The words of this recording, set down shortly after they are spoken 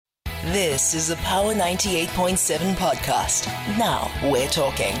This is a Power 98.7 podcast. Now we're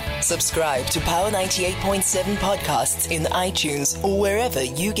talking. Subscribe to Power 98.7 podcasts in iTunes or wherever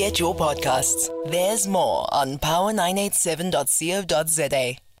you get your podcasts. There's more on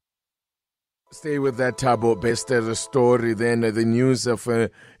power987.co.za. Stay with that Thabo Bester story then. The news of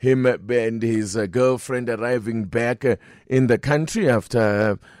him and his girlfriend arriving back in the country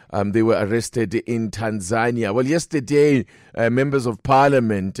after they were arrested in Tanzania. Well, yesterday, members of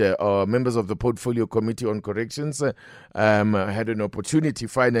parliament or members of the Portfolio Committee on Corrections had an opportunity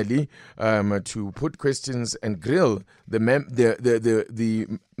finally to put questions and grill the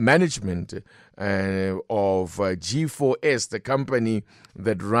management of G4S, the company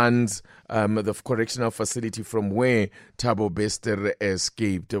that runs the correctional facility from where Thabo Bester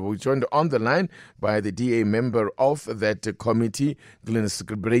escaped. We're joined on the line by the DA member of that committee, Glynis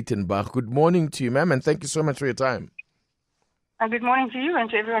Breitenbach. Good morning to you, ma'am, and thank you so much for your time. Good morning to you and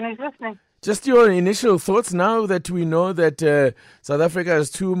to everyone who's listening. Just your initial thoughts now that we know that South Africa's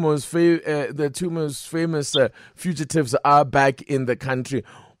two most famous fugitives are back in the country.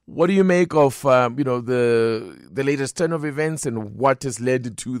 What do you make of the latest turn of events and what has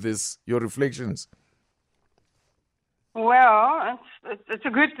led to this? Your reflections. Well, it's a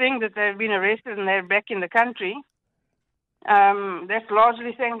good thing that they've been arrested and they're back in the country. That's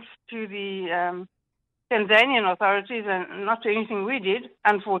largely thanks to the Tanzanian authorities and not to anything we did,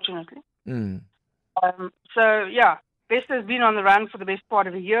 unfortunately. Bester's been on the run for the best part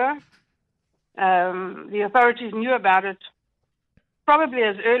of a year. The authorities knew about it probably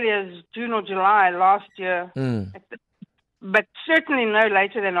as early as June or July last year, but certainly no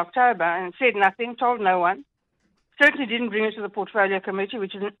later than October, and said nothing, told no one. Certainly didn't bring it to the Portfolio Committee,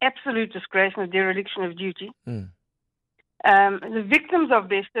 which is an absolute disgrace and a dereliction of duty. The victims of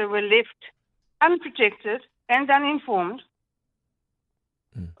Bester were left unprotected and uninformed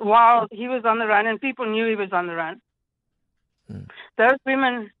while he was on the run, and people knew he was on the run. Those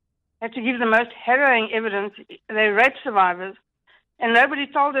women had to give the most harrowing evidence. They're rape survivors, and nobody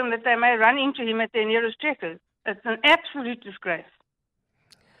told them that they may run into him at their nearest checkers. It's an absolute disgrace.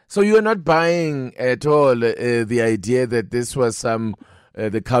 So you're not buying at all the idea that this was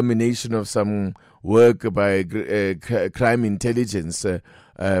the culmination of some work by crime intelligence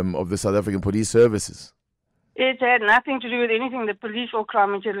of the South African Police Services? It had nothing to do with anything the police or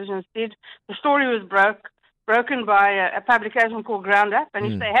crime intelligence did. The story was broken by a publication called Ground Up, and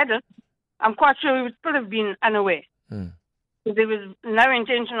if they hadn't, I'm quite sure we would still have been unaware. There was no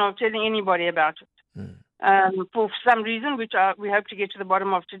intention of telling anybody about it for some reason, which we hope to get to the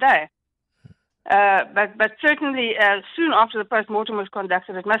bottom of today. But certainly, soon after the post-mortem was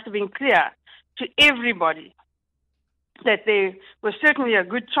conducted, it must have been clear to everybody that there was certainly a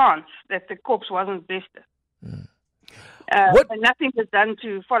good chance that the corpse wasn't Bester. And nothing was done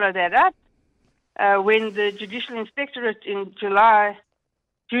to follow that up. When the Judicial Inspectorate in June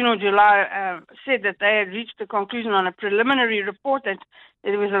or July said that they had reached the conclusion on a preliminary report that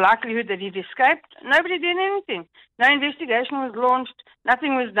there was a likelihood that he'd escaped, nobody did anything. No investigation was launched.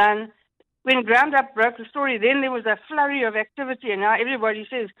 Nothing was done. When Ground Up broke the story, then there was a flurry of activity, and now everybody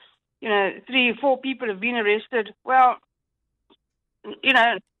says, 3 or 4 people have been arrested. Well,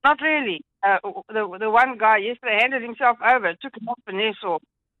 not really. The one guy yesterday handed himself over, took him off finesse or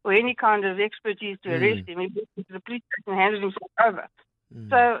any kind of expertise to arrest him. He went to the police station and handed himself over.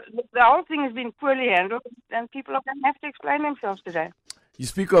 So the whole thing has been poorly handled, and people are going to have to explain themselves today. You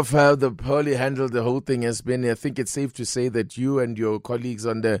speak of how the poorly handled the whole thing has been. I think it's safe to say that you and your colleagues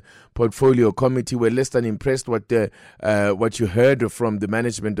on the Portfolio Committee were less than impressed what you heard from the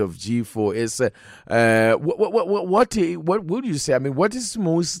management of G4S. What would you say? I mean, what is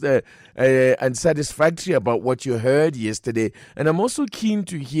most unsatisfactory about what you heard yesterday? And I'm also keen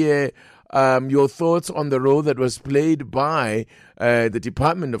to hear your thoughts on the role that was played by the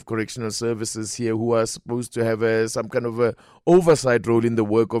Department of Correctional Services here, who are supposed to have some kind of a oversight role in the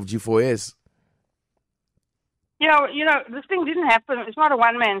work of G4S. This thing didn't happen. It's not a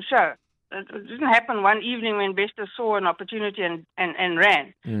one-man show. It didn't happen one evening when Bester saw an opportunity and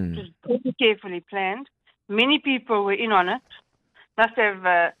ran. It was very carefully planned. Many people were in on it.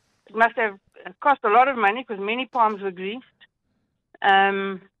 It must have cost a lot of money because many palms were greased.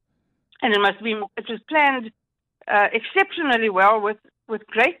 And it was planned exceptionally well with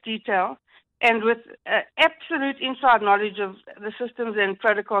great detail and with absolute inside knowledge of the systems and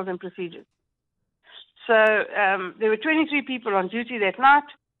protocols and procedures. So there were 23 people on duty that night.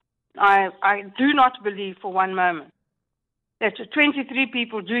 I do not believe for one moment that 23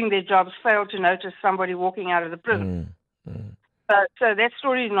 people doing their jobs failed to notice somebody walking out of the prison. So that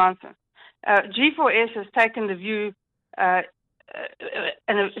story is nonsense. G4S has taken the view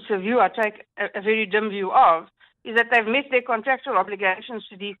and it's a view I take a very dim view of, is that they've met their contractual obligations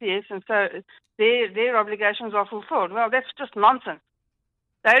to DCS, and so their obligations are fulfilled. Well, that's just nonsense.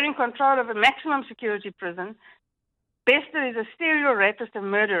 They're in control of a maximum security prison. Bester is a serial rapist and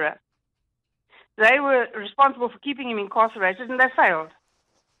murderer. They were responsible for keeping him incarcerated, and they failed.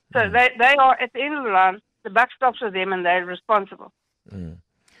 So they are, at the end of the line, the buck stops with them, and they're responsible.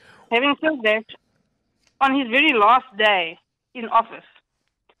 Having said that, on his very last day in office,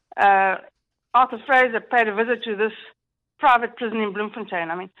 Arthur Fraser paid a visit to this private prison in Bloemfontein.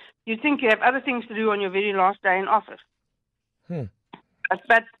 I mean, you'd think you have other things to do on your very last day in office.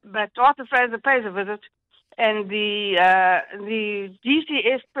 But Arthur Fraser pays a visit, and the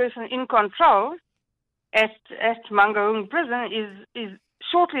DCS person in control at Mangaung prison is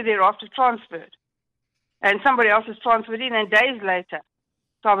shortly thereafter transferred. And somebody else is transferred in, and days later,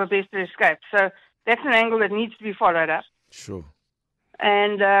 Thabo Bester escaped. So that's an angle that needs to be followed up. Sure.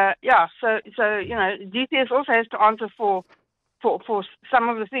 And so DCS also has to answer for some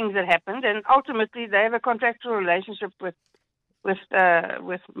of the things that happened, and ultimately they have a contractual relationship with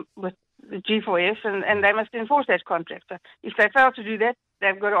the G4S, and they must enforce that contract. So if they fail to do that,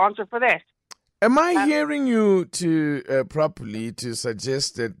 they've got to answer for that. Am I hearing you properly to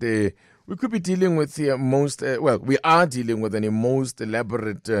suggest that we could be dealing with the we are dealing with the most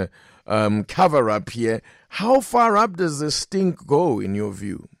elaborate cover-up here? How far up does the stink go, in your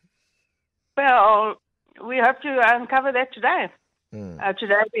view? Well, we hope to uncover that today.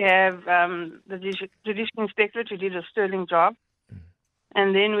 Today we have the Judicial Inspectorate, who did a sterling job.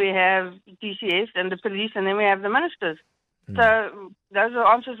 And then we have DCS and the police, and then we have the ministers. So those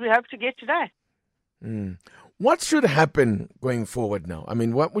are answers we hope to get today. What should happen going forward now? I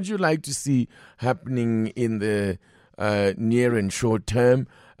mean, what would you like to see happening in the near and short term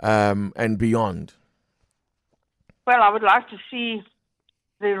and beyond? Well, I would like to see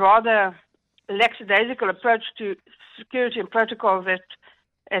the rather lackadaisical approach to security and protocols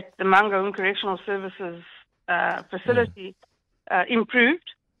at the Mangaung Correctional Services facility improved.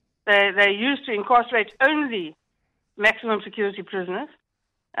 They used to incarcerate only maximum security prisoners.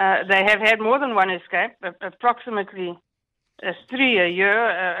 They have had more than one escape, approximately 3 a year,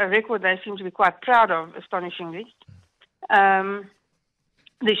 a record they seem to be quite proud of, astonishingly.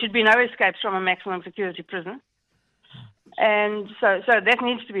 There should be no escapes from a maximum security prison. And so that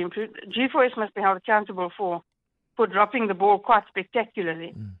needs to be improved. G4S must be held accountable for dropping the ball quite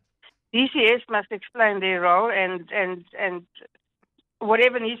spectacularly. DCS must explain their role, and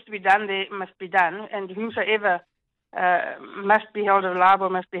whatever needs to be done there must be done, and whomsoever must be held liable,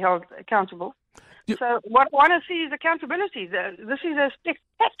 must be held accountable. So what I want to see is accountability. This is a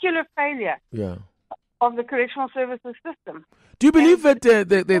spectacular failure of the correctional services system. Do you believe that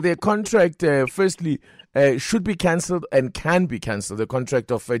the contract, firstly, should be cancelled and can be cancelled, the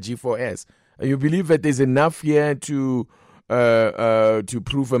contract of G4S? You believe that there's enough here to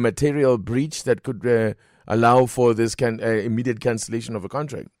prove a material breach that could allow for this immediate cancellation of a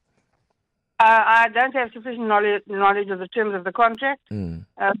contract? I don't have sufficient knowledge of the terms of the contract.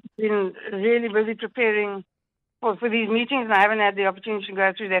 I've been really busy preparing for these meetings, and I haven't had the opportunity to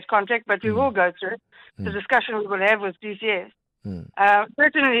go through that contract, but we will go through it. The discussion we will have with DCS.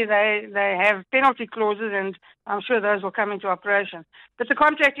 Certainly they have penalty clauses, and I'm sure those will come into operation. But the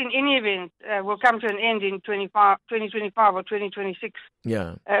contract, in any event, will come to an end in 2025 or 2026.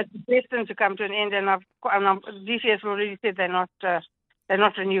 It's destined to come to an end, and DCS have already said they're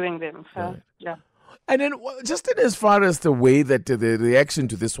not renewing them. So, And then just as far as the way that the reaction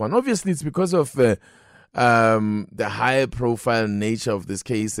to this one, obviously it's because of the high profile nature of this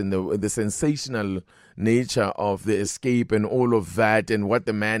case and the sensational nature of the escape and all of that and what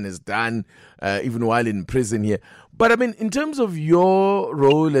the man has done even while in prison here. But I mean, in terms of your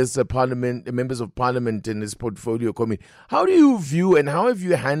role as members of parliament in this portfolio committee, how do you view and how have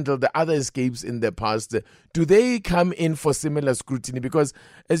you handled the other escapes in the past? Do they come in for similar scrutiny? Because,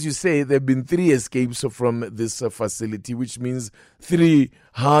 as you say, there have been 3 escapes from this facility, which means 3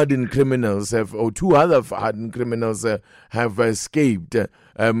 hardened criminals or 2 other hardened criminals have escaped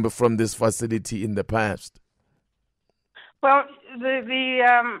from this facility in the past. Well,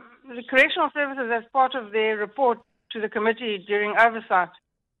 the Correctional Services, as part of their report to the committee during oversight,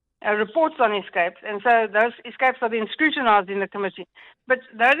 reports on escapes, and so those escapes are then scrutinized in the committee. But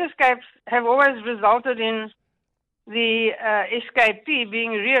those escapes have always resulted in the escapee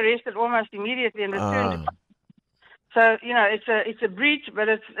being rearrested almost immediately and returned. So, it's a breach, but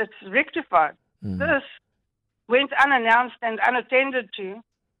it's rectified. This went unannounced and unattended to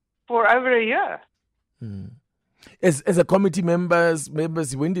for over a year. As a committee members,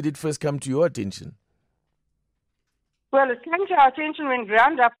 when did it first come to your attention? Well, it came to our attention when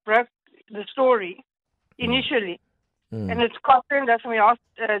Roundup broke the story initially. And it concerned us when we asked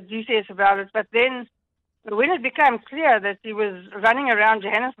G4S about it. But then when it became clear that he was running around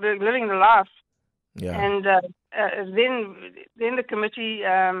Johannesburg living the life, and then the committee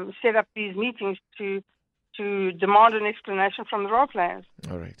set up these meetings to demand an explanation from the role players.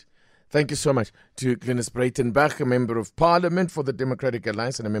 All right. Thank you so much to Glynis Breitenbach, a member of Parliament for the Democratic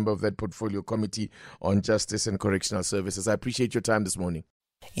Alliance and a member of that portfolio committee on Justice and Correctional Services. I appreciate your time this morning.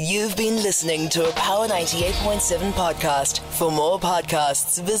 You've been listening to a Power 98.7 podcast. For more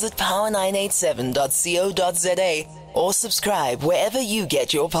podcasts, visit power987.co.za or subscribe wherever you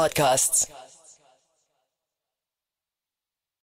get your podcasts.